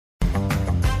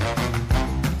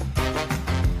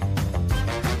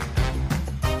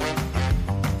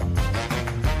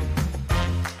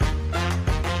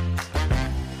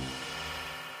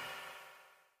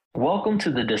Welcome to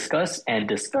the Discuss and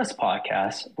Discuss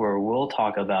podcast, where we'll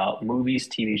talk about movies,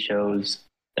 TV shows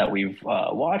that we've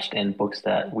watched and books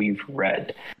that we've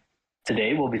read.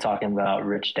 Today, we'll be talking about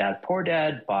Rich Dad Poor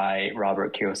Dad by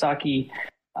Robert Kiyosaki.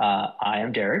 I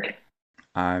am Derek.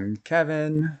 I'm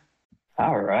Kevin.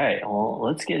 All right, well,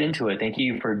 let's get into it. Thank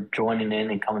you for joining in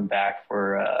and coming back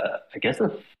for, I guess,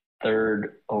 the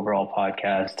third overall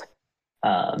podcast.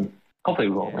 Hopefully,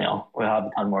 we'll have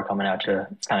a ton more coming at you.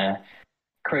 It's kind of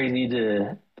crazy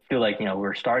to feel like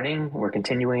we're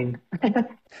continuing,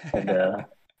 and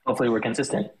hopefully we're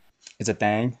consistent. It's a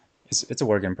thing. It's a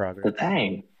work in progress. It's a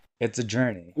thing. It's a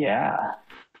journey. Yeah.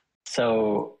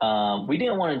 So we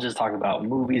didn't want to just talk about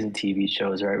movies and TV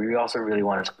shows, right? We also really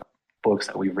wanted to talk about books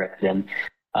that we've read, and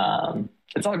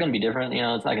it's all going to be different.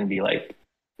 It's not going to be like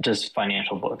just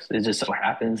financial books. It just so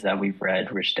happens that we've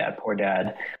read Rich Dad Poor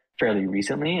Dad fairly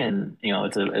recently, and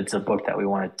it's a book that we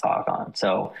wanted to talk on.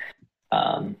 So.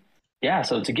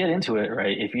 So to get into it,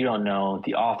 right, if you don't know,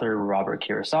 the author, Robert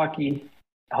Kiyosaki,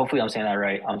 hopefully I'm saying that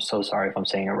right. I'm so sorry if I'm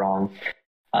saying it wrong.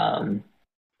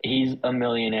 He's a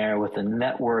millionaire with a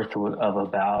net worth of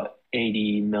about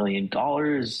 $80 million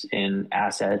in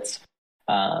assets,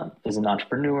 is an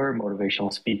entrepreneur,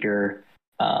 motivational speaker,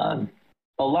 a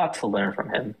lot to learn from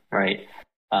him, right?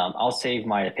 I'll save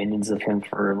my opinions of him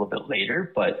for a little bit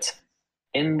later, but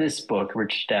in this book,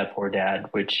 Rich Dad Poor Dad,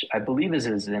 which I believe is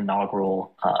his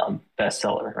inaugural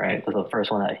bestseller, right? The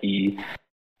first one that he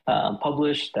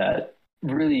published that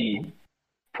really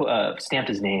stamped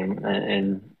his name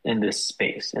in this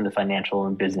space, in the financial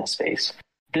and business space.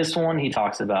 This one, he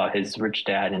talks about his rich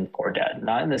dad and poor dad,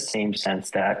 not in the same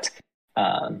sense that,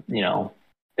 they're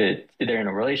in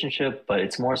a relationship, but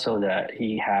it's more so that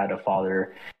he had a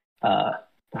father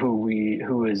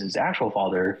who is his actual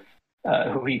father,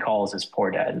 who he calls his poor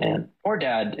dad. And poor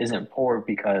dad isn't poor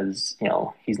because,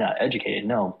 he's not educated.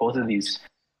 No, both of these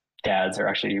dads are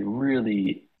actually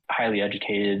really highly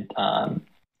educated.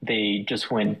 They just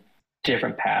went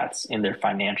different paths in their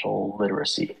financial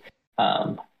literacy.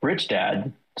 Rich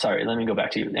dad, sorry, let me go back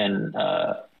to you. And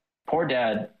poor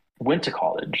dad went to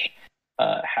college,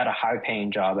 had a high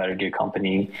paying job at a good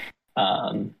company,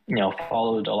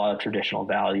 followed a lot of traditional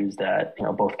values that,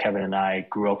 both Kevin and I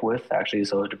grew up with, actually,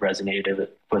 so it resonated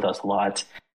with us a lot,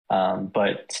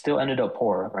 but still ended up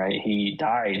poor, right? He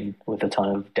died with a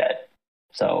ton of debt.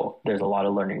 So there's a lot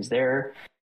of learnings there.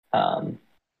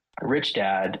 Rich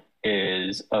dad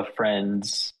is a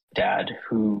friend's dad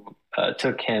who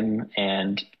took him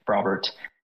and Robert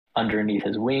underneath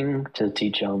his wing to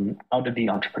teach them how to be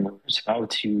entrepreneurs, how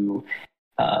to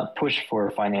push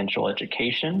for financial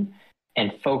education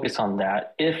and focus on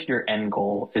that if your end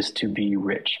goal is to be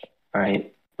rich,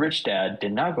 right? Rich dad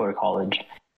did not go to college,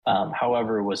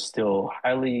 however, was still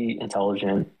highly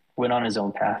intelligent, went on his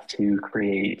own path to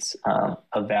create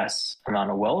a vast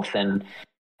amount of wealth, and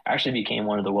actually became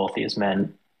one of the wealthiest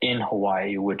men in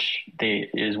Hawaii, which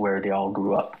is where they all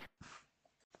grew up.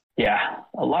 Yeah,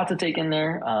 a lot to take in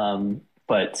there,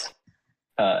 but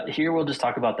here we'll just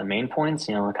talk about the main points,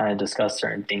 kind of discuss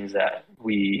certain things that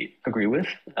we agree with,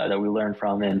 that we learn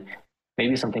from, and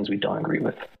maybe some things we don't agree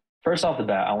with. First off the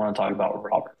bat, I want to talk about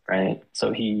Robert, right?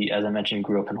 So he, as I mentioned,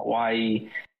 grew up in Hawaii,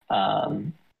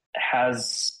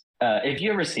 if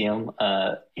you ever see him,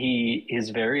 he is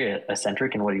very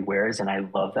eccentric in what he wears, and I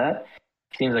love that.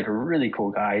 Seems like a really cool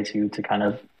guy to kind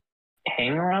of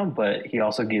hang around, but he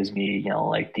also gives me,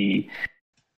 like the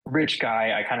rich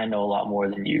guy, I kind of know a lot more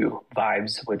than you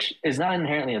vibes, which is not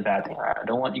inherently a bad thing. I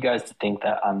don't want you guys to think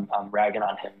that I'm ragging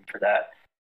on him for that.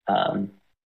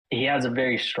 He has a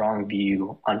very strong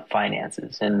view on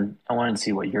finances, and I wanted to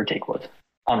see what your take was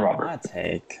on Robert.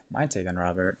 My take on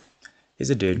Robert.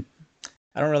 He's a dude.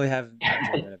 I don't really have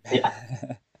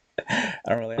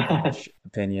much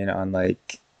opinion on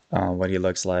what he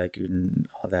looks like and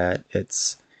all that.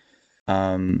 It's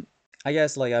I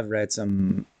guess I've read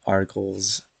some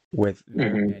articles with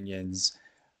their opinions,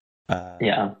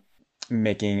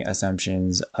 making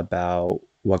assumptions about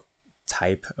what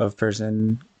type of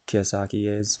person Kiyosaki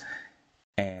is,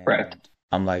 and Correct.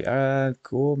 I'm like,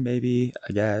 cool, maybe,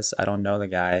 I guess. I don't know the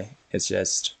guy. It's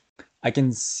just I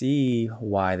can see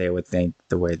why they would think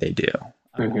the way they do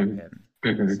about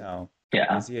him. So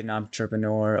is he an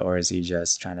entrepreneur, or is he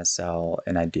just trying to sell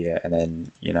an idea and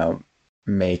then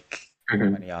make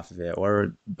money off of it,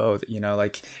 or both?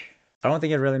 I don't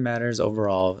think it really matters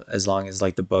overall, as long as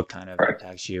the book kind of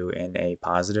impacts you in a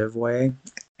positive way.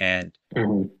 And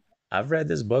I've read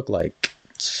this book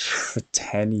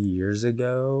 10 years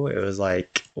ago. It was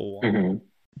one of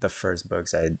the first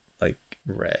books I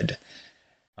read.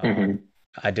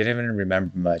 I didn't even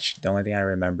remember much. The only thing I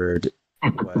remembered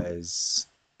was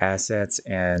assets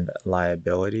and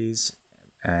liabilities,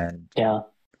 and Yeah.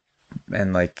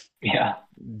 like Yeah.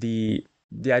 the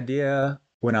idea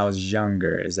when I was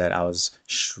younger is that I was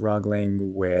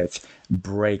struggling with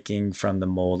breaking from the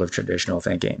mold of traditional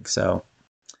thinking. So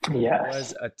that Yes.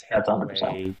 was a That's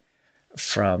 100%. takeaway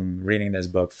from reading this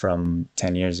book from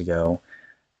 10 years ago.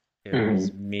 It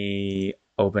was Hmm. me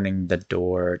opening the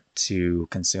door to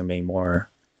consuming more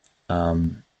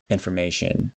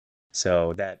information.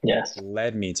 So that Yes.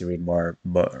 led me to read more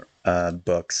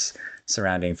books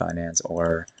surrounding finance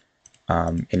or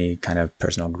any kind of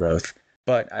personal growth.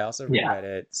 But I also Yeah. reread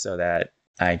it so that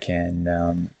I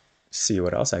can see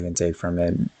what else I can take from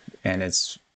it. And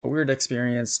it's a weird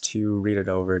experience to read it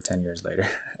over 10 years later.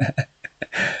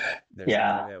 There's a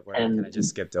lot of Yeah. it where I kind of just And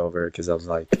skipped over because I was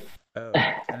like, oh,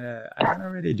 I kind of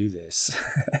already do this.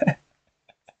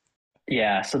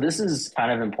 yeah, so this is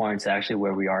kind of important to actually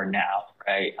where we are now,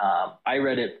 right? I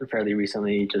read it fairly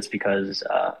recently just because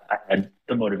I had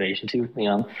the motivation to, you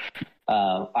know.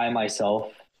 I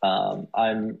myself, I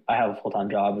have a full time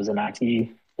job as an IT,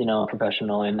 you know,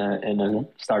 professional in a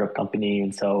startup company,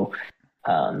 and so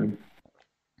um,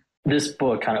 this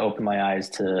book kind of opened my eyes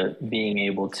to being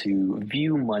able to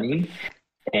view money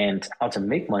and how to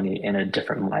make money in a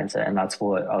different mindset, and that's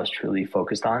what I was truly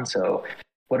focused on. So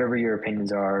whatever your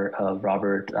opinions are,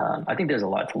 Robert, I think there's a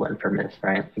lot to learn from this,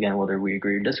 right? Again, whether we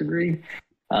agree or disagree.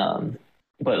 Um,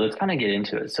 but let's kind of get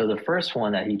into it. So the first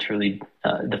one that he truly,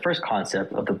 the first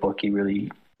concept of the book he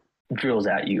really drills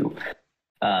at you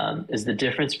is the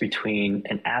difference between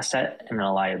an asset and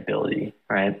a liability,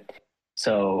 right?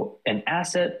 So an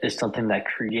asset is something that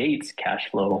creates cash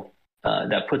flow,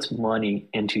 that puts money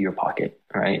into your pocket,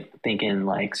 right? Thinking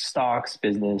like stocks,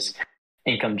 business,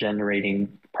 income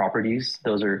generating properties.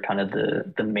 Those are kind of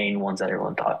the main ones that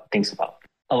everyone thinks about.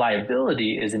 A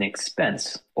liability is an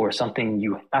expense or something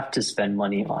you have to spend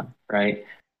money on, right?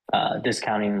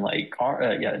 Discounting like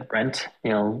car, yeah, rent,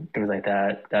 you know, things like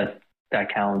that.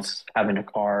 That counts. Having a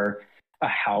car, a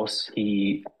house.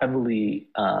 He heavily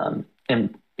and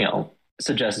you know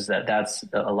suggests that that's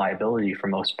a liability for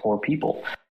most poor people.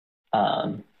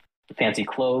 Um, Fancy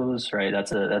clothes, right?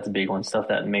 That's a big one. Stuff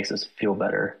that makes us feel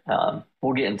better.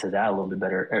 We'll get into that a little bit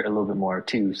better, or a little bit more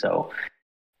too. So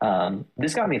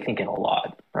this got me thinking a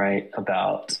lot, right,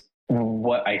 about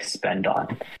what I spend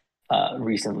on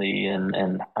recently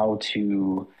and how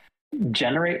to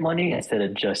generate money instead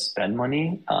of just spend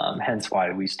money. Hence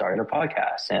why we started a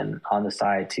podcast. And on the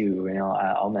side too, you know,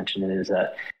 I'll mention it is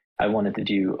that I wanted to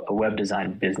do a web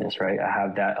design business, right? I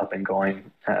have that up and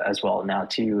going as well now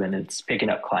too, and it's picking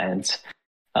up clients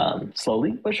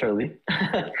slowly but surely.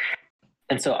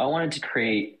 And so I wanted to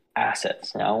create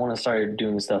assets. And I want to start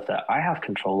doing stuff that I have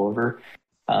control over.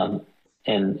 Um,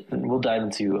 and we'll dive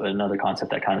into another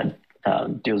concept that kind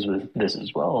of deals with this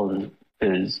as well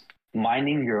is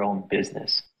minding your own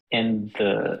business in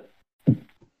the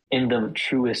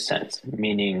truest sense,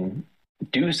 meaning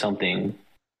do something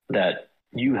that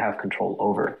you have control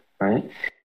over, right?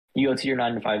 You go to your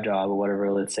 9 to 5 job or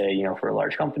whatever, let's say, you know, for a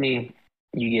large company,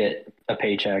 you get a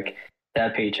paycheck.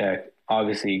 That paycheck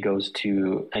obviously goes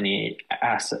to any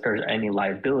asset or any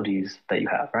liabilities that you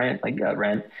have, right? Like you got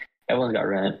rent. Everyone's got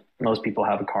rent. Most people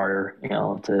have a car, you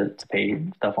know, to pay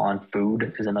stuff on.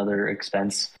 Food is another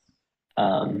expense.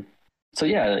 Um, so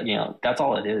yeah, you know, that's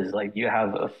all it is. Like you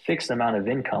have a fixed amount of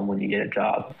income when you get a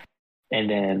job, and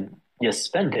then you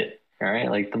spend it. All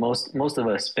right, like the most of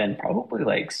us spend probably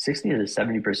like 60 to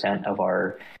 70% of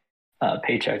our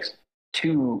paychecks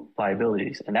to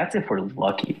liabilities, and that's if we're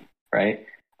lucky, right?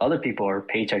 Other people are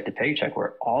paycheck to paycheck,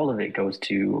 where all of it goes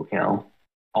to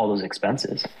all those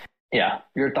expenses. Yeah,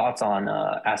 your thoughts on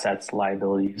assets,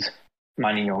 liabilities,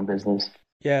 minding your own business?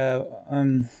 Yeah,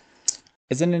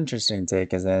 it's an interesting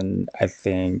take, because then I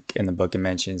think in the book it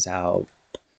mentions how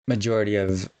majority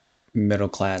of middle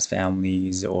class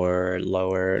families or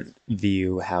lower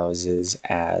view houses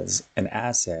as an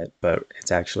asset, but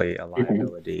it's actually a Hmm.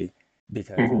 liability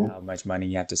because of Hmm. how much money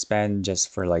you have to spend just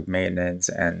for like maintenance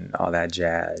and all that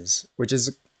jazz, which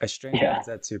is a strange Yeah,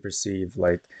 mindset to perceive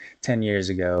like 10 years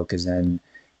ago, because then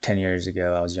 10 years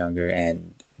ago I was younger,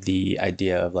 and the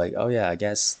idea of like, oh yeah, I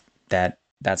guess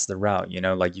that's the route,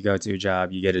 like you go to a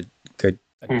job, you get a good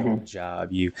adult hmm,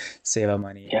 job, you save up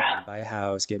money and then yeah, buy a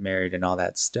house, get married, and all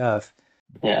that stuff.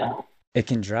 But yeah, it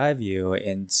can drive you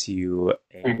into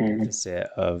a hmm, deficit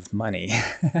of money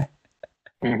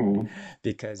hmm.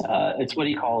 because It's what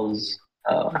he you calls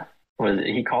what is it?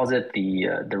 He calls it the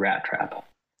rat trap.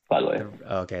 By the way.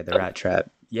 the rat trap.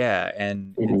 Yeah,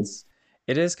 and Mhm.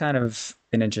 it is kind of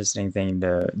an interesting thing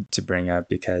to bring up,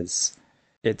 because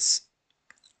it's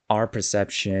our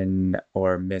perception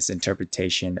or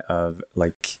misinterpretation of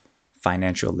like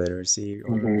financial literacy or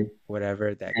Mm-hmm.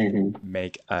 whatever that can Mm-hmm.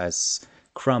 make us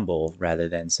crumble rather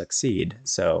than succeed.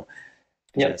 So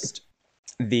Yep. just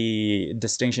the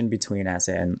distinction between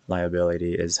asset and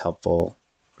liability is helpful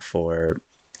for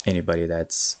anybody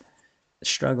that's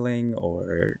struggling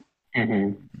or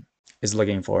Mm-hmm. is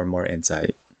looking for more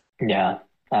insight. Yeah,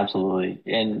 absolutely.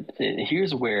 And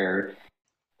here's where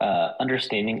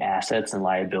understanding assets and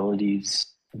liabilities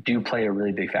do play a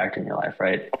really big factor in your life,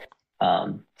 right?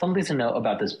 Something to know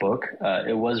about this book,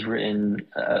 it was written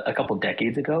a couple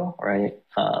decades ago, right?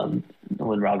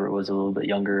 When Robert was a little bit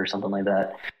younger or something like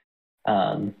that.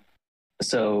 Um,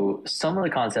 so some of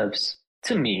the concepts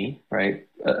to me, right,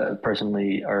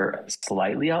 personally are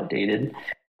slightly outdated.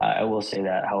 I will say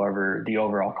that. However, the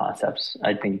overall concepts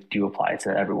I think do apply to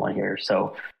everyone here.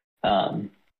 So um,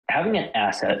 having an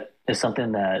asset is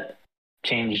something that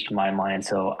changed my mind.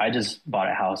 So I just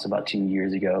bought a house about 2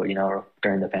 years ago,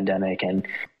 during the pandemic, and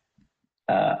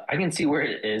I can see where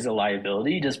it is a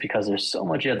liability just because there's so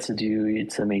much you have to do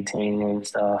to maintain and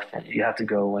stuff, and you have to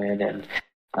go in and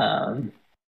um,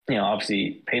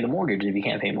 obviously pay the mortgage. If you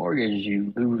can't pay mortgage,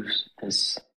 you lose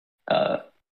this uh,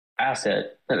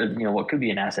 asset, what could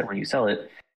be an asset when you sell it.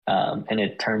 And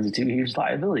it turns into a huge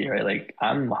liability, right? Like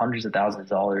I'm hundreds of thousands of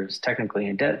dollars technically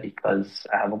in debt because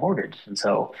I have a mortgage. And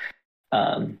so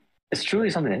it's truly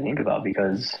something to think about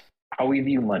because how we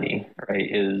view money, right,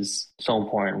 is so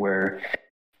important where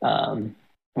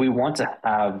we want to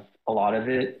have a lot of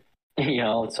it,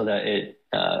 so that it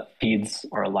feeds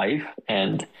our life.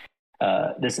 And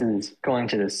this is going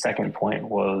to the second point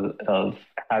of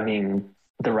having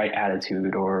the right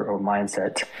attitude or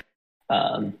mindset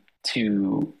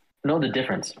to know the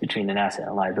difference between an asset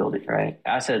and liability, right?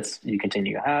 Assets you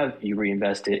continue to have, you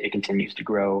reinvest it, it continues to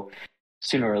grow.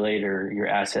 Sooner or later, your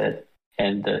asset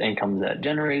and the income that it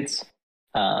generates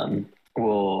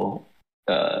will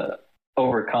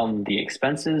overcome the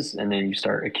expenses, and then you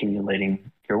start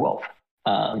accumulating your wealth.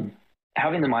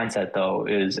 Having the mindset, though,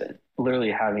 is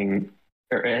literally having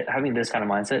this kind of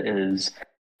mindset is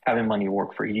having money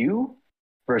work for you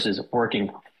versus working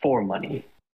for money,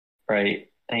 right?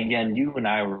 And again, you and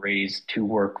I were raised to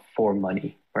work for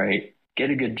money, right? Get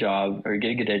a good job or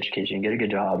get a good education, get a good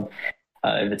job.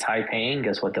 If it's high paying,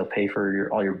 guess what? They'll pay for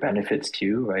all your benefits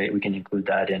too, right? We can include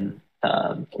that in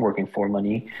working for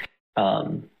money.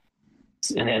 And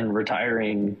then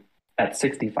retiring at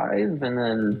 65 and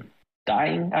then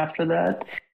dying after that.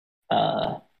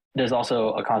 There's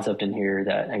also a concept in here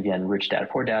that, again, Rich Dad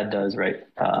Poor Dad does, right?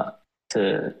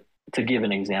 To give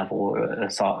an example,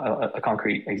 a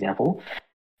concrete example,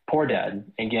 Poor Dad,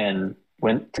 again,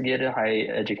 went to get a high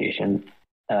education,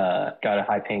 got a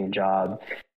high paying job,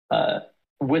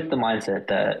 with the mindset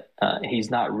that he's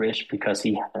not rich because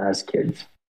he has kids,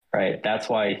 right? That's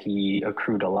why he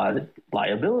accrued a lot of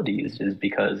liabilities, is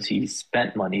because he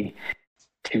spent money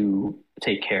to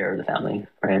take care of the family,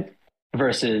 right?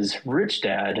 Versus Rich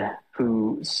Dad,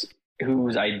 whose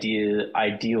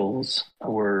ideals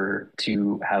were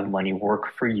to have money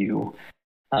work for you,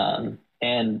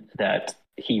 and that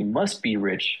he must be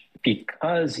rich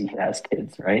because he has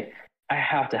kids, right? I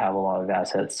have to have a lot of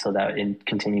assets so that it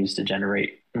continues to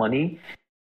generate money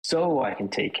so I can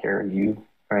take care of you,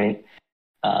 right?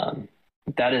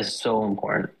 That is so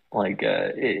important. Like,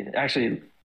 it's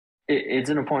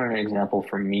an important example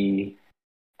for me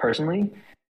personally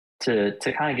to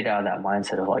kind of get out of that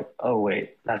mindset of like, oh,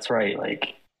 wait, that's right.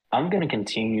 Like, I'm going to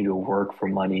continue to work for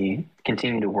money,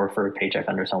 continue to work for a paycheck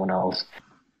under someone else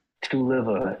to live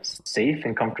a safe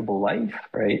and comfortable life,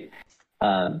 right?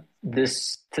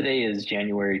 This today is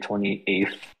January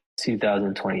 28th,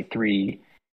 2023.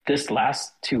 This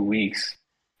last 2 weeks,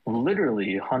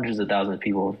 literally hundreds of thousands of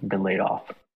people have been laid off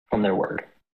from their work,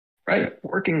 right?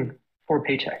 Working for a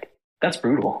paycheck. That's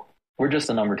brutal. We're just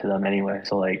a number to them anyway.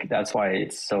 So like, that's why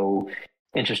it's so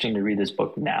interesting to read this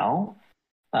book now,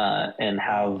 and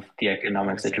have the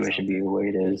economic situation be the way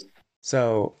it is.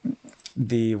 So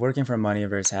the working for money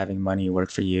versus having money work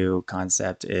for you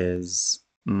concept is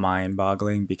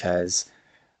mind-boggling because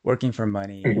working for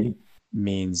money Mm-hmm.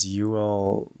 means you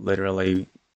will literally,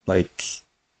 like,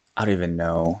 I don't even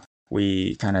know.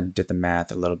 We kind of did the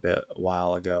math a little bit a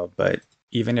while ago, but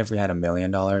even if we had $1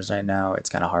 million right now, it's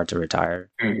kind of hard to retire.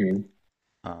 Mm-hmm.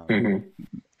 Um, Mm-hmm.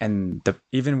 and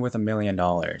even with $1 million,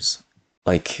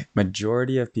 like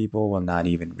majority of people will not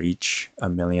even reach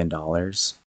 $1 million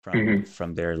Mm-hmm.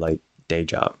 from their like day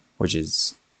job, which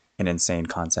is an insane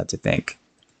concept to think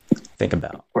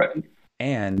about. Right.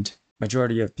 And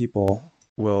majority of people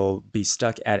will be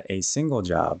stuck at a single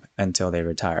job until they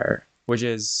retire, which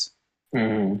is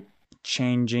Mm-hmm.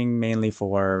 changing mainly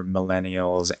for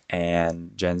millennials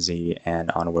and Gen Z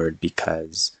and onward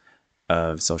because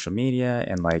of social media,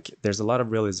 and like there's a lot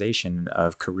of realization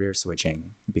of career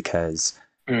switching because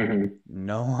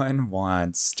no one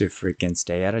wants to freaking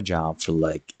stay at a job for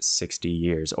like 60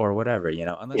 years or whatever,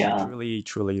 unless you truly,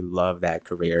 truly love that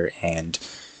career and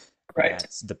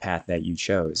that's the path that you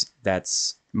chose.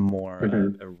 That's more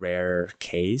of a rare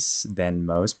case than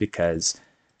most because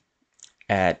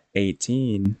at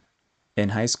 18 in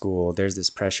high school, there's this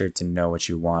pressure to know what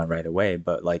you want right away.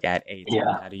 But like at 18,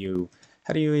 how do you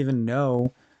even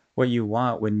know what you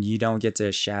want when you don't get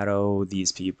to shadow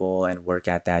these people and work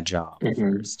at that job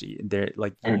first? There,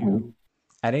 like you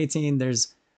at 18,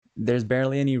 there's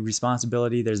barely any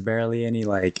responsibility. There's barely any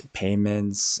like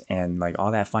payments and like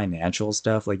all that financial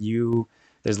stuff.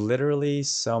 There's literally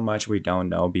so much we don't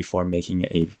know before making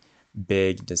a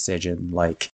big decision.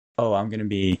 Like, oh, I'm gonna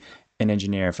be an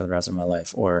engineer for the rest of my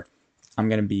life, or I'm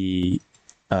gonna be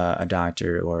a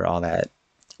doctor, or all that,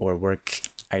 or work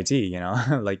IT.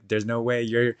 Like there's no way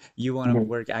you want to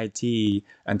work IT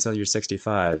until you're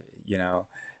 65.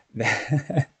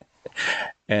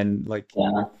 And like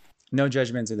no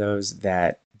judgment to those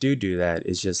that do that.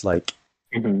 It's just like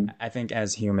I think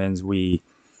as humans we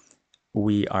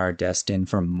are destined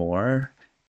for more,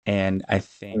 and I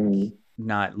think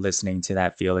not listening to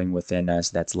that feeling within us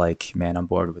that's like, man, I'm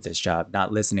bored with this job,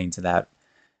 not listening to that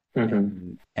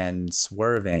and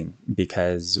swerving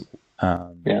because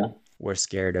we're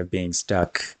scared of being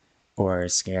stuck or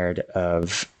scared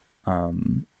of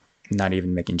not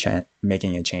even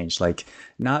making a change. Like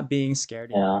not being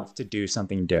scared enough to do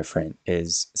something different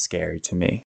is scary to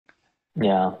me.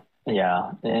 Yeah,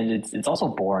 and it's also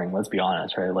boring. Let's be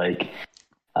honest, right? Like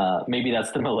maybe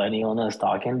that's the millennial in us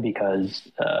talking,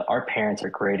 because our parents are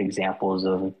great examples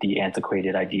of the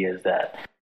antiquated ideas that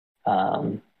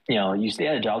you stay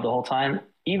at a job the whole time,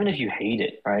 even if you hate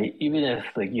it, right? Even if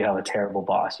like you have a terrible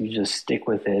boss, you just stick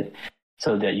with it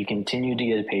so that you continue to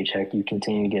get a paycheck, you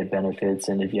continue to get benefits,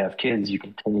 and if you have kids, you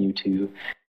continue to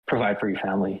provide for your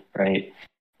family, right?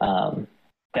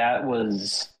 That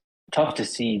was tough to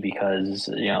see because,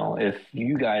 if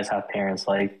you guys have parents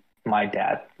like my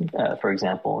dad, for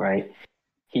example, right?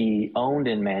 He owned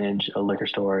and managed a liquor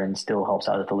store and still helps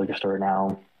out at the liquor store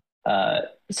now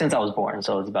since I was born.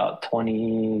 So it's about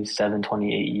 27,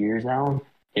 28 years now.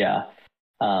 Yeah.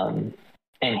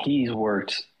 And he's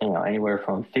worked, anywhere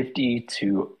from 50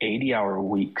 to 80-hour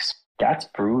weeks. That's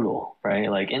brutal, right?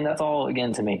 Like, and that's all,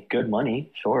 again, to make good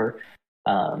money, sure.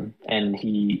 And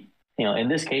he, in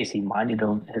this case, he minded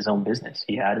his own business.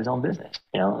 He had his own business.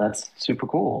 That's super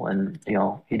cool. And,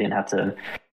 he didn't have to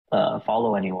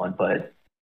follow anyone, but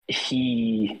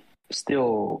he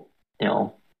still,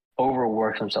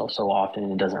 overworks himself so often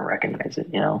and doesn't recognize it.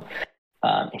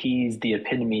 He's the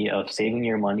epitome of saving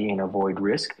your money and avoid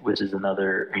risk, which is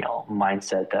another,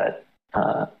 mindset that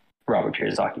Robert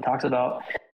Kiyosaki talks about.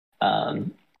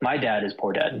 My dad is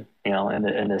poor dad,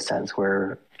 in this sense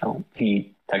where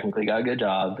he technically got a good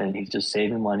job and he's just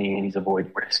saving money and he's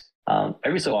avoiding risk.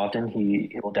 Every so often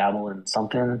he will dabble in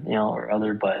something, or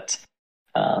other, but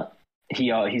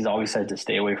he's always said to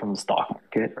stay away from the stock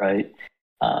market, right?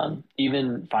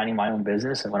 Even finding my own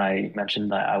business, and when I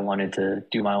mentioned that I wanted to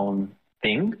do my own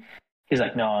thing, he's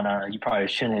like, no, you probably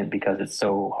shouldn't because it's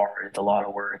so hard. It's a lot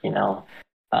of work,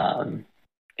 And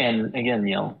again,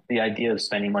 the idea of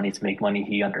spending money to make money,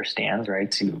 he understands, right?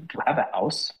 To have a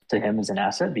house to him is an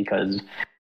asset, because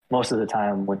most of the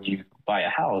time when you buy a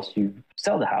house, you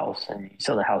sell the house, and you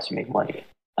sell the house, you make money.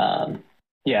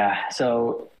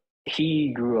 So he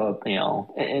grew up,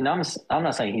 and I'm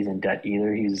not saying he's in debt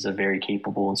either. He's a very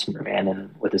capable and smart man,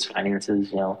 and with his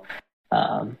finances,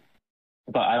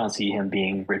 but I don't see him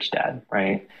being rich dad,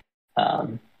 right?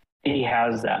 He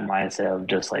has that mindset of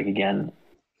just like, again,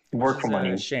 work for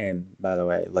money. A shame, by the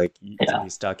way, like to be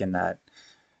stuck in that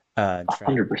trap,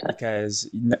 100%. because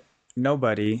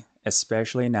nobody,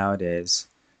 especially nowadays,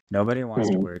 nobody wants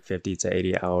to work 50 to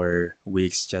 80-hour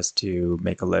weeks just to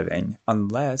make a living,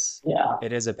 unless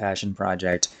it is a passion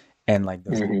project, and like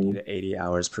those 50 to 80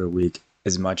 hours per week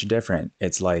is much different.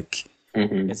 It's like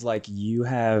you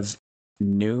have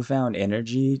newfound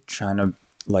energy trying to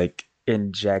like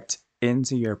inject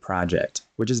into your project,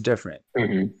 which is different.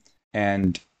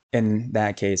 And in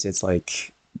that case, it's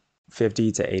like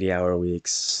 50 to 80-hour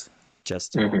weeks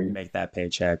just to make that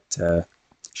paycheck.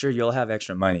 Sure, you'll have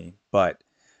extra money, but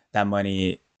that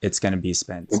money, it's going to be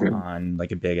spent on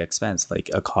like a big expense, like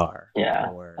a car,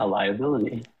 or a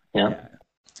liability, a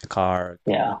car,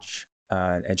 college,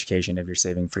 education if you're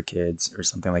saving for kids or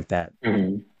something like that.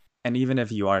 And even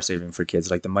if you are saving for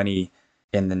kids, like the money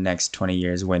in the next 20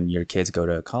 years when your kids go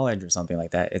to college or something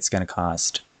like that, it's going to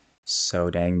cost so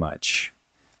dang much.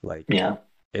 Like, Yeah.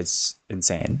 it's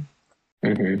insane.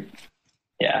 Hmm.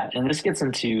 Yeah. And this gets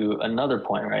into another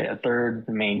point, right? A third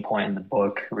main point in the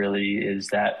book really is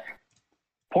that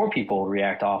poor people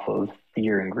react off of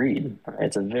fear and greed. Right?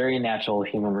 It's a very natural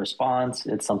human response.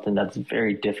 It's something that's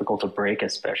very difficult to break,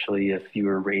 especially if you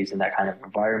were raised in that kind of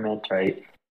environment, right?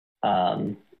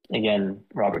 Um, Again,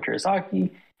 Robert Kiyosaki,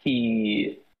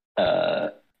 he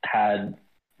had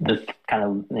the kind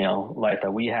of life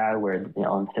that we had, where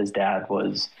his dad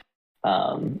was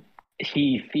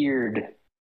he feared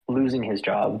losing his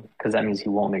job because that means he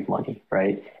won't make money,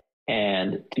 right?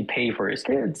 And to pay for his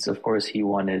kids, of course, he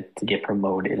wanted to get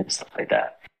promoted and stuff like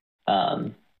that.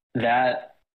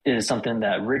 That is something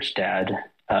that Rich Dad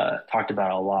talked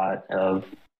about a lot of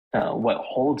what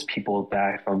holds people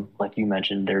back from, like you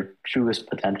mentioned, their truest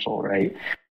potential, right?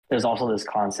 There's also this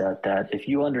concept that if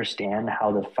you understand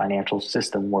how the financial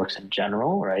system works in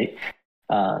general, right,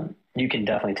 you can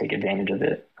definitely take advantage of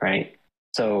it, right?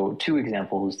 So, two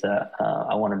examples that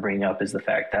I want to bring up is the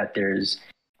fact that there's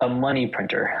a money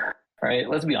printer, right?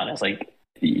 Let's be honest, like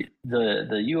the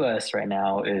U.S. right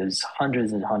now is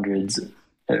hundreds and hundreds,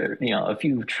 a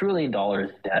few $1 trillion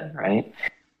in debt, right?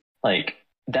 Like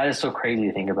that is so crazy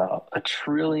to think about. $1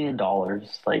 trillion,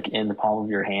 like in the palm of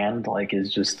your hand, like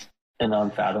is just an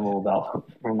unfathomable about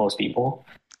for most people.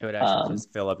 It would actually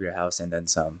just fill up your house and then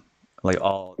some. Like Yeah,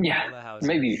 all the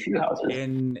maybe a houses few houses.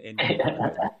 in your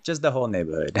neighborhood. Just the whole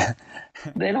neighborhood.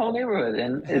 The whole neighborhood,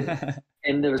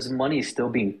 and there's money still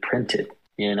being printed.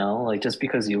 Like just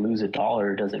because you lose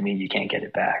 $1 doesn't mean you can't get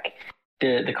it back.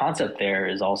 The concept there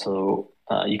is also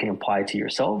you can apply to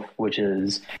yourself, which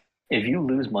is if you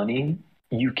lose money,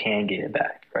 you can get it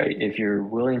back, right? If you're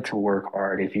willing to work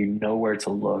hard, if you know where to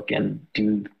look and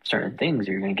do certain things,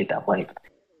 you're going to get that money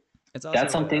back. It's That's also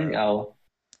something I'll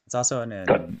it's also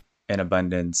go. an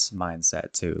abundance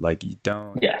mindset too. Like you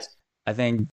don't Yes, I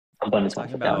think abundance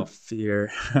talking mindset. about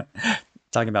fear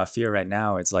talking about fear right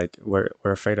now, it's like we're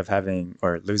afraid of having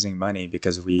or losing money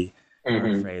because we are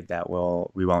Mm-hmm. afraid that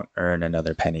we won't earn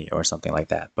another penny or something like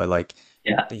that. But like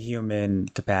Yeah. the human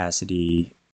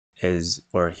capacity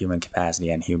human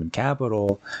capacity and human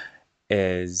capital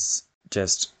is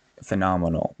just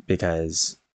phenomenal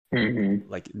because Mm-hmm.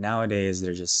 like nowadays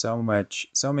there's just so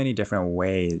many different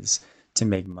ways to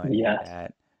make money Yes,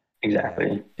 that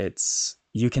exactly. it's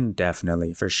you can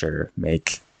definitely for sure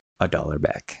make $1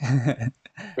 back.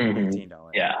 Mm-hmm.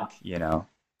 $15 Yeah. back, you know.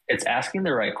 It's asking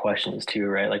the right questions too,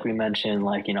 right? Like we mentioned,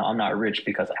 like, I'm not rich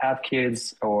because I have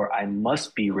kids, or I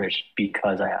must be rich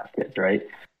because I have kids, right?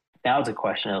 Now it's a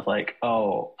question of like,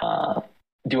 oh,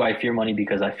 do I fear money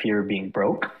because I fear being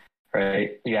broke,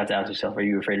 right? You have to ask yourself, are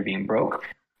you afraid of being broke?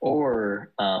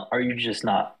 Or are you just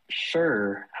not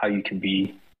sure how you can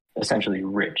be essentially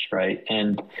rich, right?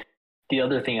 And the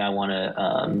other thing I want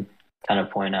to kind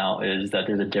of point out is that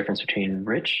there's a difference between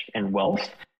rich and wealth,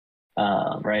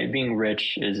 right? Being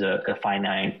rich is a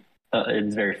finite,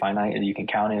 it's very finite, and you can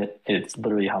count it. It's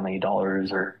literally how many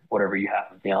dollars or whatever you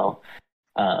have.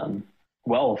 Um,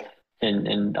 Wealth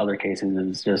in other cases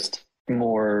is just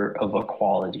more of a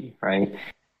quality, right?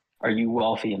 Are you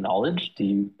wealthy in knowledge? Do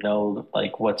you know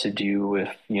like what to do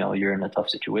if you're in a tough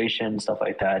situation, stuff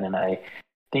like that? And I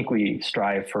think we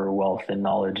strive for wealth and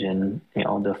knowledge in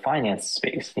the finance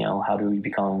space. How do we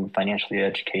become financially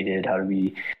educated? How do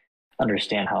we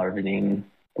understand how everything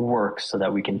works so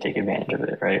that we can take advantage of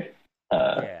it, right?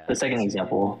 Yeah. The second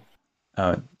example.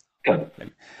 Oh, Go.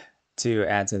 to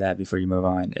add to that before you move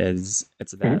on is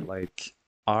it's that Mm-hmm. like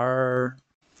our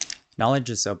knowledge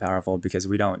is so powerful because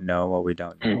we don't know what we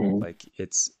don't know. Mm-hmm. Like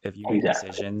it's if you make Exactly.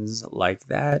 decisions like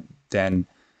that, then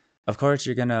of course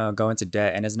you're gonna go into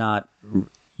debt, and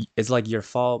it's like your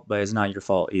fault, but it's not your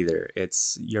fault either.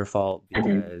 It's your fault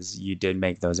Mm-hmm. because you did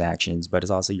make those actions, but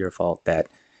it's also your fault that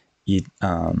you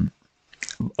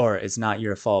or it's not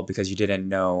your fault because you didn't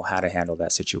know how to handle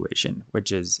that situation,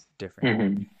 which is different.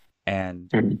 Mm-hmm. And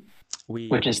Mm-hmm.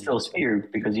 Which is we still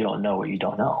weird because you don't know what you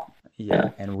don't know. yeah, Yeah.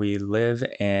 and we live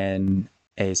in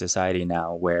a society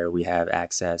now where we have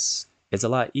access. It's a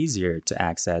lot easier to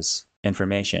access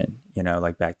information,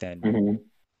 like back then.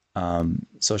 Mm-hmm.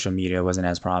 Social media wasn't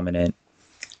as prominent,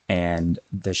 and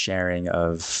the sharing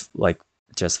of like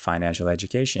just financial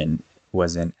education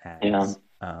wasn't Yeah. as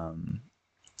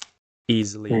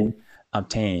easily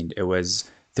obtained. It was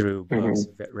through books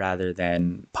Mm-hmm. rather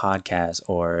than podcasts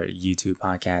or YouTube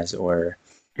podcasts or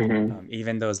Mm-hmm.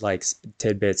 even those like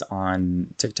tidbits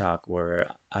on TikTok or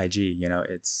IG.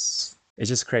 It's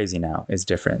just crazy now. It's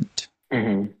different.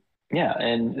 Mm-hmm. Yeah,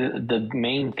 and the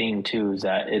main thing too is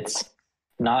that it's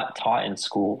not taught in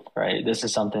school, right? This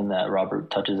is something that Robert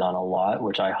touches on a lot,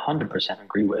 which I 100%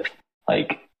 agree with.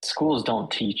 Like, schools don't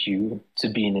teach you to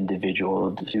be an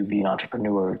individual, to be an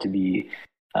entrepreneur, to be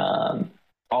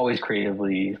always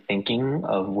creatively thinking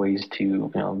of ways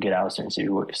to, get out of certain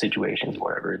situations,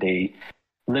 wherever they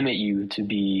limit you to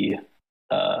be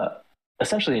uh,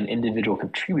 essentially an individual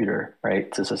contributor,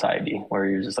 right, to society, where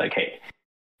you're just like, hey,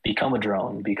 become a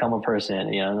drone, become a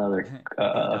person, another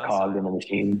a cog in the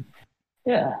machine.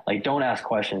 Yeah, like don't ask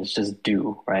questions, just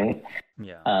do, right?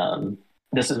 Yeah.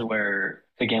 This is where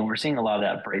again we're seeing a lot of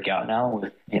that breakout now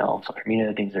with social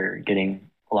media. Things are getting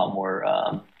a lot more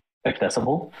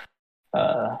accessible.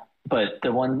 But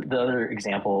the other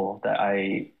example that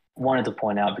I wanted to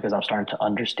point out because I'm starting to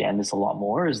understand this a lot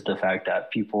more is the fact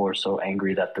that people are so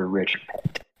angry that they're rich,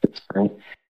 right?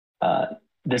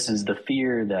 This is the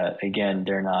fear that again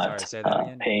they're Sorry, not say that again.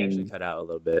 You actually paying. cut out a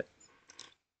little bit.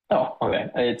 Oh, okay.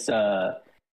 It's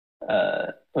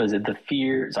what is it? The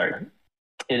fear. Sorry,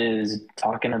 it is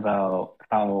talking about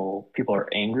how people are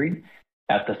angry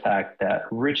at the fact that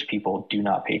rich people do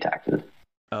not pay taxes.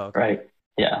 Oh, okay. Right.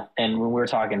 Yeah. And when we're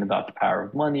talking about the power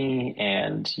of money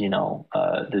and,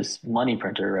 this money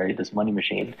printer, right, this money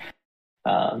machine,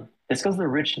 it's because the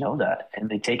rich know that and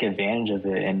they take advantage of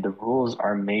it. And the rules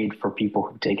are made for people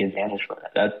who take advantage of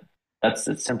that. That's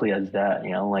as simply as that,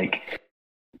 like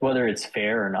whether it's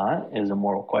fair or not is a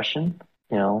moral question,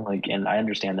 like, and I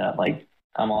understand that, like,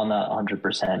 I'm on that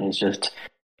 100%. It's just,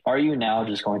 are you now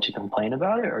just going to complain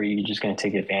about it or are you just going to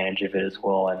take advantage of it as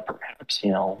well and perhaps,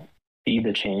 be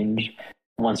the change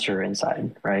once you're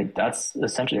inside, right? That's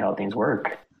essentially how things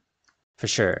work. For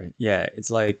sure. Yeah,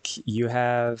 it's like you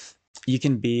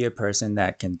can be a person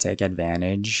that can take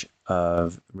advantage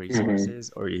of Mm-hmm.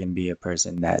 resources, or you can be a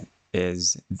person that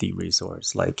is the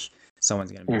resource. Like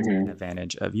someone's going to be taking Mm-hmm.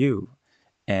 advantage of you.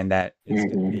 And that is going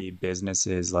to Mm-hmm. be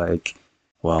businesses like,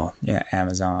 well, yeah,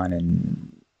 Amazon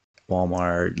and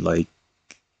Walmart, like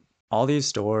all these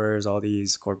stores, all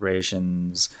these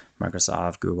corporations,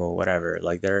 Microsoft, Google, whatever.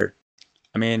 Like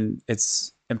I mean,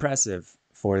 it's impressive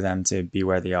for them to be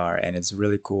where they are, and it's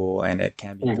really cool, and it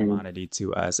can be a Mm-hmm. commodity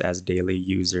to us as daily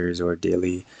users or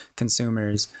daily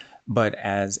consumers. But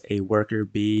as a worker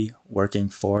bee working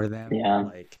for them, Yeah.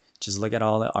 like just look at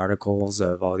all the articles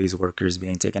of all these workers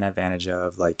being taken advantage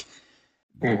of. Like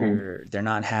Mm-hmm. they're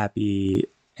not happy,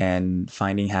 and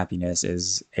finding happiness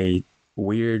is a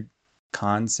weird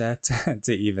concept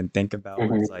to even think about, where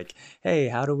it's Mm-hmm. like, hey,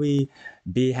 how do we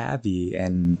be happy?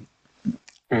 And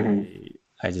Mm-hmm.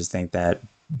 I I just think that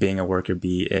being a worker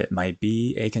bee, it might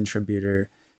be a contributor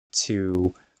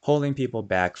to holding people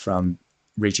back from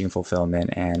reaching fulfillment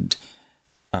and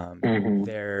Mm-hmm.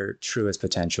 their truest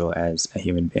potential as a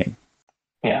human being.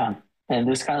 Yeah. And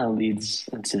this kind of leads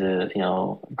into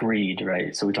the, greed,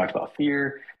 right? So we talked about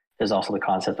fear. There's also the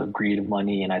concept of greed of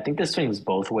money. And I think this swings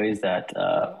both ways that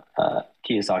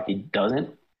Kiyosaki doesn't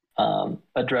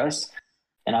address.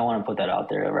 And I want to put that out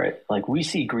there, right? Like we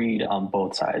see greed on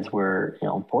both sides where,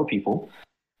 poor people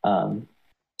um,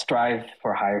 strive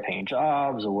for higher paying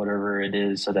jobs or whatever it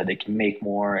is so that they can make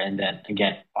more and then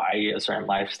again buy a certain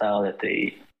lifestyle that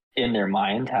they in their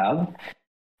mind have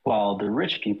while the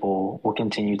rich people will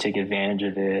continue to take advantage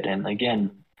of it. And again,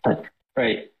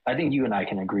 right, I think you and I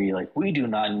can agree, like, we do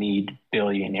not need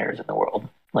billionaires in the world.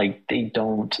 Like, they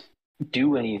don't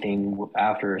do anything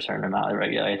after a certain amount,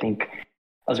 right? I think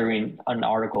I was reading an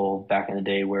article back in the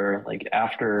day where, like,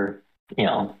 after,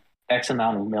 X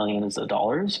amount of millions of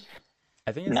dollars,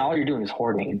 I think it's now all like, you're doing is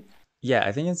hoarding. yeah,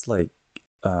 I think it's like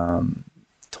um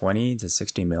 20 to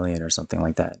 60 million or something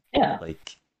like that. Yeah.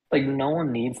 Like, Like no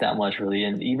one needs that much really,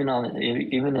 and even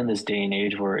in this day and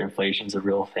age where inflation's a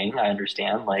real thing, I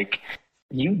understand. Like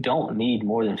you don't need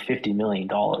more than $50 million,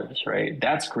 right?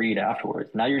 That's greed afterwards.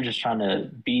 Now you're just trying to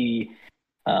be,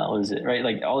 what is it, right?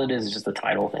 Like all it is just a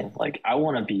title thing. Like I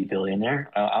want to be a billionaire.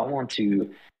 I want to,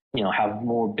 have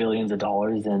more billions of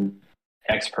dollars than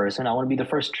X person. I want to be the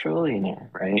first trillionaire,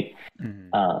 right? mhm.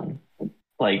 Um,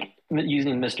 like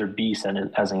using Mr. Beast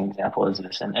as an example is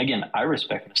this. And again, I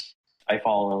respect Mr. I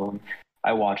follow him.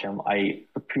 I watch him. I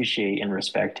appreciate and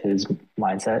respect his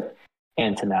mindset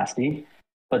and tenacity.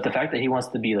 But the fact that he wants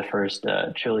to be the first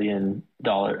trillion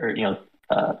dollar or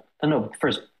no,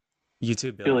 first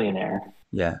YouTube billionaire. billionaire,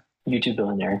 Yeah. YouTube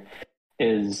billionaire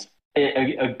is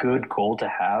a good goal to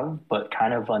have, but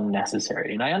kind of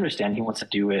unnecessary. And I understand he wants to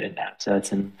do it in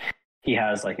assets, and he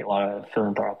has like a lot of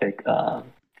philanthropic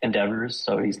endeavors,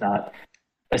 so he's not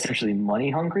essentially money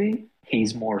hungry.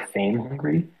 He's more fame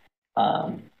hungry.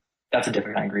 Um, that's a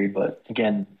different kind of greed, but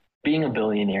again, being a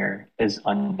billionaire is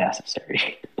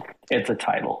unnecessary. It's a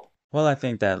title. Well, I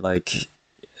think that like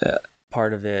uh,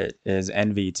 part of it is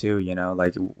envy too, you know,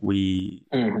 like we,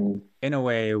 Mm-hmm. in a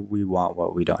way, we want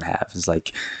what we don't have. It's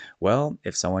like, well,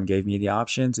 if someone gave me the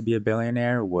option to be a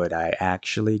billionaire, would I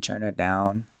actually turn it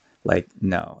down? Like,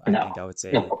 no, I think No, I would of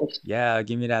say, course. yeah,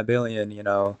 give me that billion, you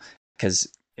know,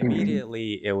 because Mm-hmm.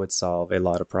 immediately it would solve a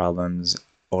lot of problems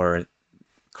or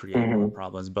create more Mm-hmm.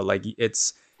 problems. But like,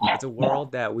 it's a Yeah.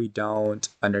 world that we don't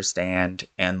understand,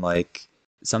 and like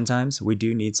sometimes we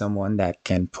do need someone that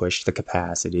can push the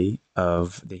capacity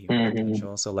of the human Mm-hmm.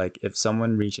 potential. So like, if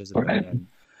someone reaches a Right. billion,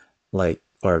 like,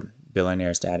 or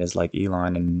billionaire status like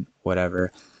Elon and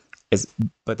whatever, is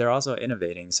but they're also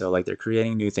innovating. So like they're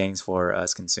creating new things for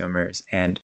us consumers,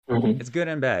 and Mm-hmm. it's good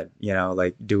and bad, you know,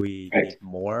 like do we Right. need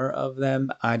more of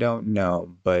them? I don't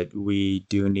know, but we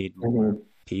do need more Mm-hmm.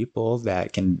 people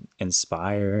that can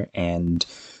inspire and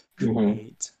Mm-hmm.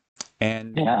 create,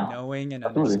 and Yeah, knowing and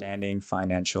absolutely. understanding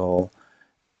financial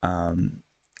um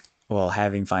well,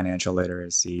 having financial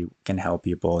literacy can help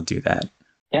people do that.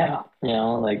 Yeah,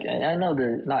 like and I know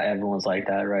that not everyone's like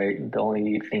that, right? The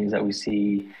only things that we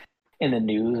see in the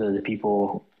news are the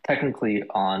people technically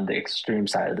on the extreme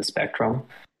side of the spectrum.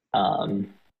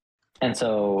 Um, and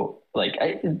so, like,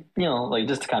 like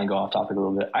just to kind of go off topic a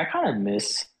little bit, I kind of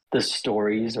miss the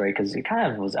stories, right? Because it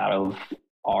kind of was out of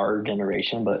our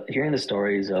generation, but hearing the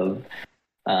stories of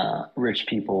rich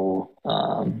people,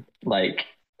 like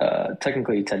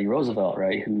technically Teddy Roosevelt,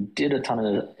 right, who did a ton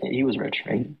of, he was rich,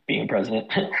 right, being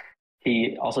president.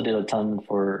 He also did a ton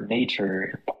for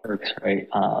nature, parks, right?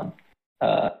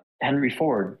 Uh, Henry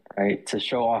Ford, right, to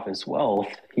show off his wealth,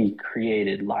 he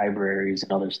created libraries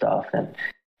and other stuff, and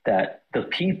that the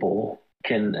people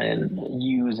can and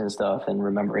use and stuff and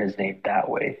remember his name that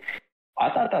way.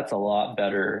 I thought that's a lot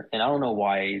better, and I don't know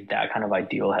why that kind of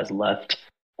ideal has left,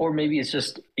 or maybe it's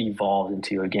just evolved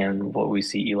into again what we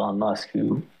see Elon Musk,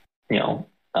 who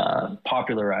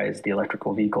popularized the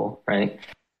electrical vehicle, right?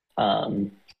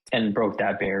 Um, and broke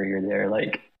that barrier there.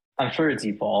 Like I'm sure it's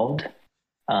evolved,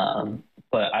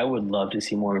 but I would love to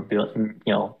see more,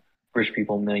 rich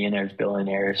people, millionaires,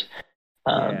 billionaires,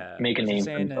 Yeah, make a what you're name for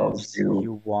saying themselves is through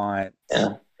you want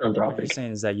what you're philanthropic.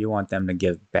 saying is that you want them to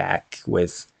give back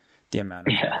with the amount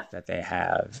of Yeah, wealth that they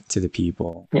have to the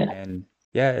people. yeah. And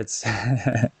yeah, it's you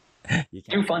Through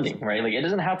can't force funding, them. right? Like it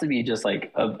doesn't have to be just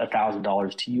like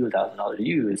 $1,000 to you, $1,000 to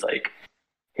you. It's like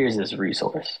here's this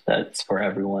resource that's for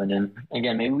everyone. And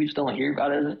again, maybe we just don't hear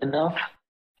about it enough.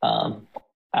 Um,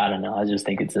 I don't know. I just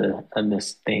think it's a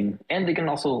missed thing, and they can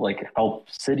also like help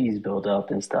cities build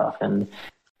up and stuff. And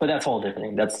but that's a whole different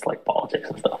thing. That's like politics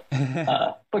and stuff.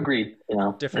 But greed, is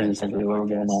Different essentially what we're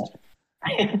getting podcast.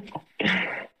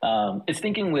 at. It's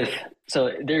thinking with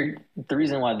so they're the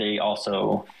reason why they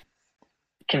also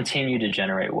continue to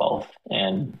generate wealth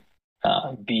and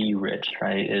be rich,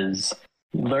 right? Is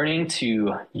learning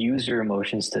to use your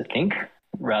emotions to think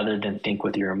rather than think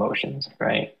with your emotions,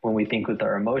 right? When we think with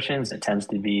our emotions, it tends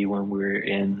to be when we're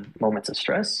in moments of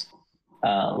stress.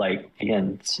 Like,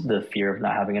 again, the fear of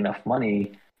not having enough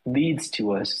money leads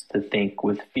to us to think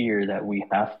with fear that we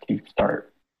have to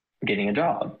start getting a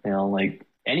job, like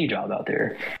any job out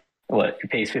there. What, it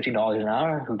pays $15 an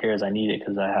hour? Who cares? I need it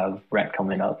because I have rent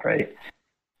coming up, right?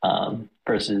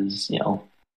 Versus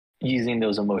using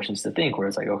those emotions to think where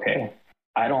it's like, okay,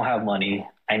 I don't have money,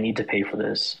 I need to pay for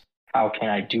this, how can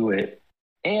I do it,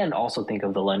 and also think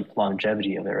of the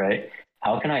longevity of it, right?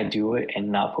 How can I do it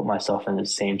and not put myself in the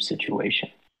same situation?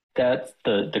 That's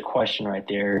the question right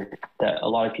there that a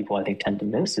lot of people I think tend to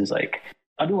miss is like,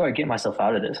 how do I get myself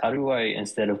out of this? How do I,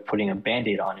 instead of putting a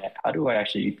band-aid on it, how do I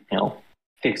actually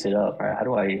fix it up, right? How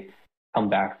do I come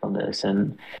back from this?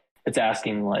 And it's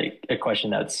asking like a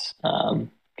question that's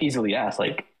easily asked,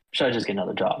 like, should I just get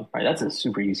another job? Right? That's a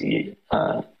super easy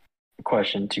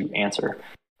question to answer.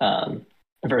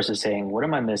 Versus saying, what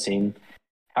am I missing?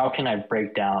 How can I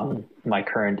break down my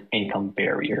current income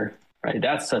barrier? Right?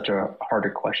 That's such a harder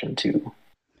question to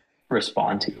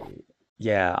respond to.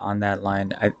 Yeah, on that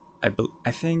line,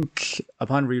 I think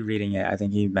upon rereading it, I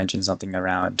think he mentioned something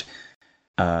around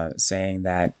saying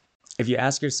that if you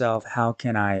ask yourself, how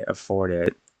can I afford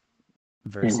it Mm-hmm.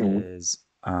 versus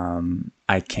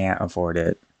I can't afford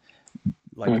it,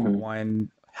 like Mm-hmm.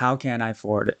 one, how can I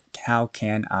afford it? How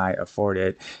can I afford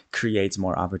it creates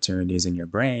more opportunities in your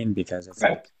brain because it's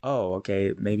Right. like, oh,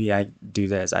 okay, maybe I do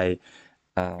this. I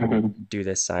Mm-hmm. do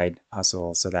this side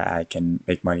hustle so that I can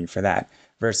make money for that.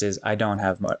 Versus I don't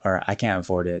have or I can't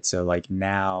afford it. So like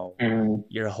now Mm-hmm.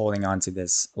 you're holding on to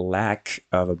this lack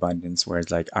of abundance where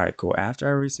it's like, all right, cool. After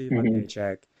I receive my Mm-hmm.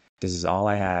 paycheck, this is all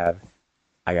I have.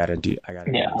 I gotta do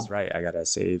Yeah. this right. I gotta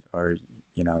save, or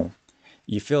you know,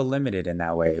 you feel limited in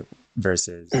that way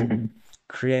versus Mm-hmm.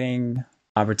 creating.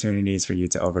 opportunities for you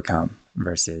to overcome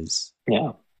versus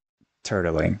Yeah.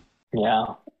 turtling. Yeah.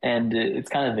 And it's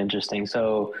kind of interesting.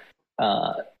 So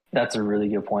uh, that's a really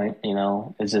good point.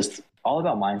 It's just all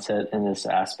about mindset in this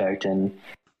aspect, and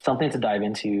something to dive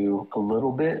into a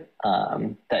little bit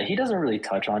that he doesn't really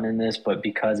touch on in this, but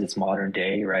because it's modern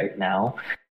day right now,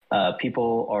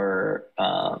 people are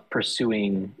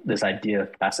pursuing this idea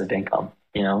of passive income.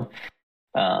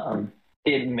 Um,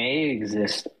 it may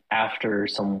exist after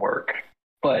some work,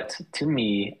 but to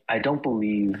me, I don't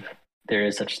believe there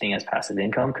is such thing as passive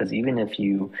income, because even if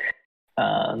you,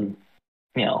 um,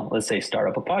 let's say start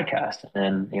up a podcast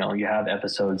and you have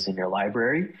episodes in your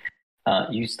library,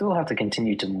 you still have to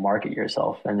continue to market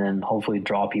yourself and then hopefully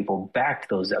draw people back to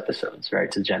those episodes,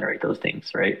 right, to generate those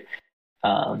things, right?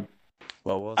 Um,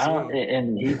 Well, we'll I don't, see.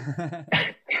 and he,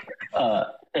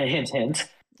 hint, hint.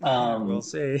 We'll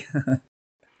see.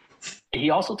 He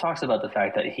also talks about the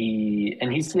fact that he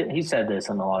said this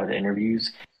in a lot of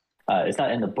interviews. It's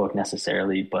not in the book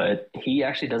necessarily, but he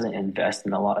actually doesn't invest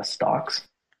in a lot of stocks.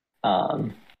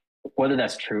 Um, whether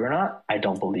that's true or not, I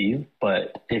don't believe.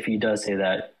 But if he does say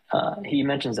that, he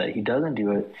mentions that he doesn't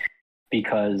do it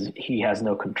because he has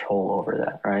no control over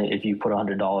that, right? If you put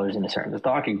 $100 in a certain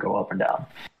stock, it can go up and down.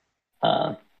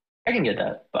 I can get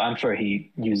that, but I'm sure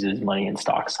he uses money in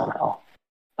stocks somehow.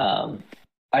 Um,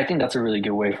 I think that's a really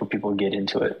good way for people to get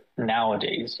into it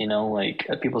nowadays. Like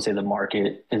people say the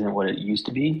market isn't what it used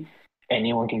to be.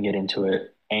 Anyone can get into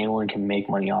it. Anyone can make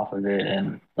money off of it.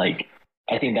 And like,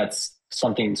 I think that's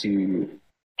something to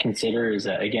consider, is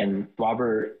that, again,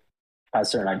 Robert has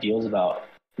certain ideals about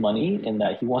money and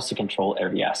that he wants to control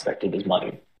every aspect of his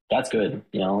money. That's good.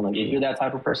 Like if you're that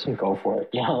type of person, go for it.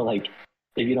 Like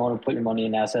if you don't want to put your money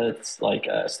in assets like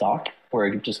a stock where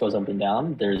it just goes up and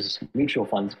down, there's mutual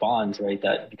funds, bonds, right,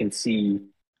 that you can see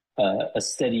a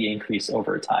steady increase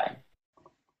over time.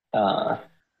 I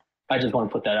just want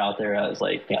to put that out there as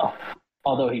like,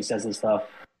 although he says this stuff,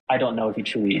 I don't know if he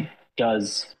truly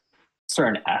does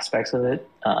certain aspects of it.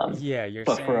 Yeah, you're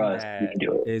but for saying us, we can that,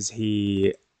 do it. is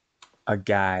he a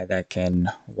guy that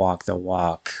can walk the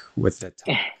walk with the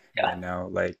talk? Yeah.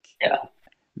 Like Yeah.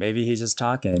 maybe he's just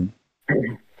talking.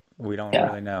 We don't Yeah.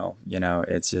 really know.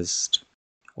 It's just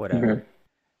whatever. Mm-hmm.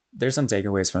 There's some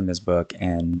takeaways from this book,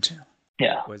 and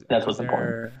Yeah, that's what's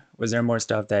important. Was there more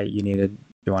stuff that you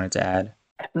wanted to add?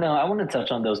 No, I want to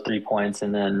touch on those 3 points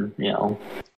and then,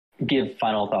 give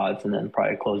final thoughts and then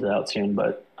probably close it out soon.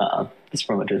 But that's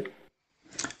pretty much it.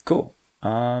 Cool.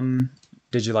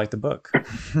 Did you like the book?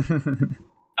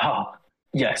 Oh,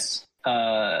 yes.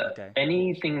 Okay.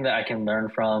 Anything that I can learn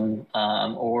from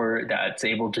or that's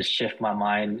able to shift my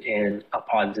mind in a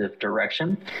positive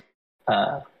direction,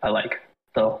 I like.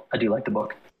 So I do like the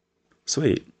book.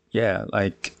 Sweet. Yeah,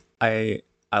 like I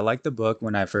liked the book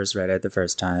when I first read it the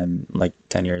first time, like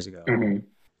 10 years ago. Mm-hmm.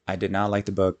 I did not like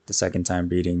the book the second time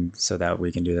reading so that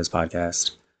we can do this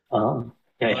podcast. Yeah.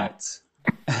 But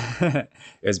it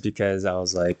was because I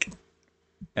was like,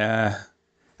 I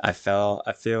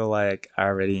feel like I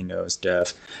already know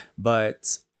stuff.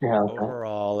 But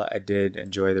overall, I did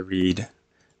enjoy the read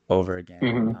over again.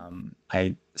 Mm-hmm.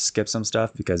 I skipped some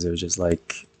stuff because it was just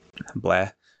like blah.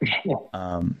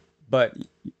 But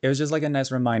it was just like a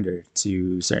nice reminder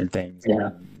to certain things.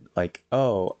 Yeah. And like,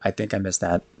 oh, I think I missed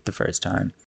that the first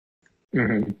time.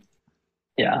 Mm-hmm.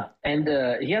 Yeah.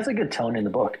 And he has a good tone in the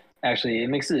book. Actually, it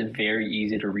makes it very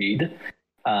easy to read.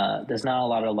 There's not a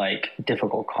lot of like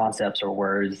difficult concepts or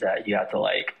words that you have to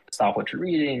like stop what you're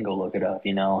reading, go look it up.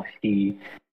 He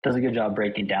does a good job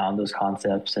breaking down those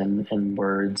concepts and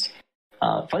words.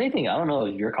 Funny thing, I don't know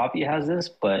if your copy has this,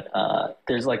 but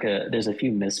there's a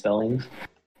few misspellings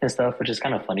and stuff, which is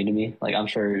kind of funny to me. Like I'm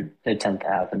sure it tends to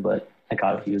happen, but I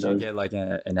caught a few of those. Did you get like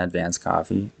an advanced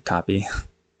copy?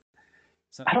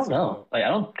 I don't know. Like I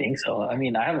don't think so. I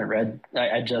mean, I haven't read.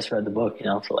 I just read the book,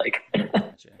 so like.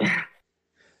 Gotcha.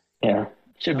 Yeah,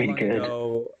 should be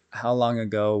good. How long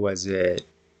ago was it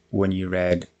when you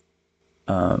read?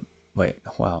 Wait,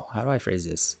 wow. How do I phrase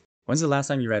this? When's the last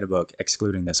time you read a book,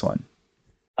 excluding this one?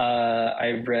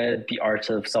 I read The Art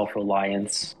of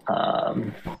Self-Reliance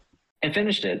and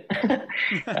finished it.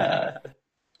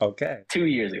 Okay. 2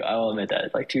 years ago. I will admit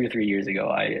that. Like 2 or 3 years ago,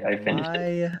 I finished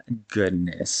it. My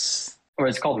goodness. Or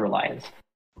it's called Reliance.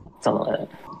 Something like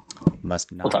that.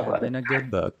 Must not have been a good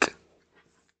book.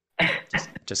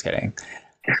 Just kidding.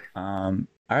 All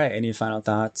right. Any final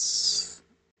thoughts?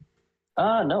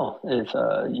 No. If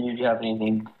you have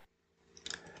anything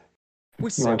we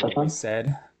said what we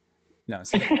said. No.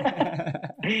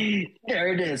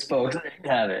 There it is, folks. There you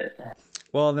have it.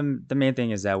 Well, the main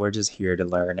thing is that we're just here to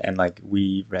learn, and like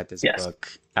we read this Yes.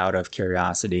 book out of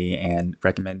curiosity and Mm-hmm.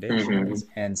 recommendations,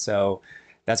 and so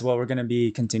that's what we're going to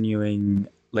be continuing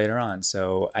later on.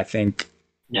 So I think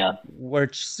Yeah.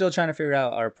 we're still trying to figure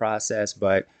out our process,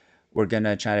 but we're going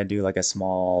to try to do like a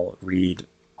small read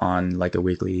on like a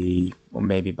weekly or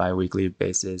maybe bi-weekly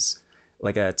basis,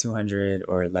 like a 200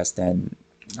 or less than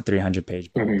 300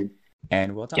 page book, Mm-hmm.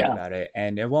 and we'll talk Yeah. about it.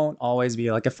 And it won't always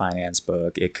be like a finance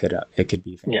book. It could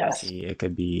be Yes. fantasy, it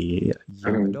could be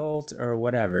young Mm-hmm. adult or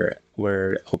whatever.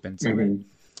 We're open to it.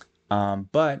 Mm-hmm.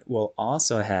 But we'll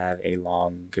also have a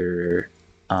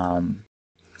um,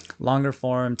 longer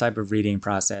form type of reading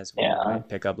process where we Yeah. might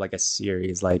pick up like a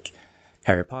series like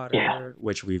Harry Yeah. Potter,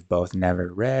 which we've both never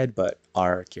read but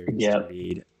are curious to Yep.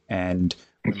 read, and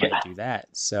we might Yeah. do that.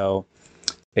 So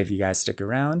if you guys stick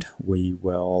around, we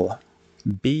will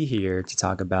be here to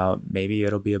talk about maybe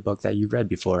it'll be a book that you've read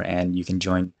before and you can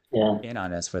join Yeah. in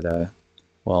on us for the,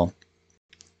 well,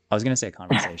 I was going to say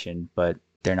conversation, but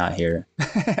they're not here.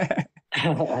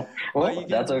 But Well,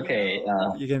 that's okay.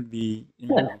 you can be,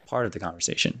 Yeah. part of the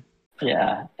conversation.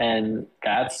 Yeah. And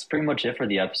that's pretty much it for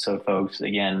the episode, folks.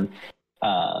 Again,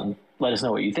 let us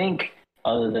know what you think.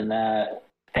 Other than that,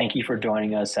 thank you for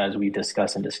joining us as we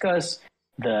discuss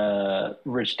the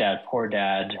Rich Dad Poor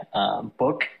Dad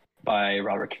book by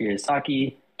Robert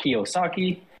Kiyosaki.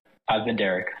 Kiyosaki. I've been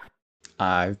Derek.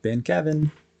 I've been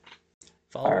Kevin.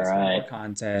 All Follow us for more right.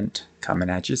 content coming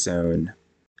at you soon.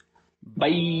 Bye.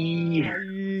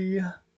 Bye.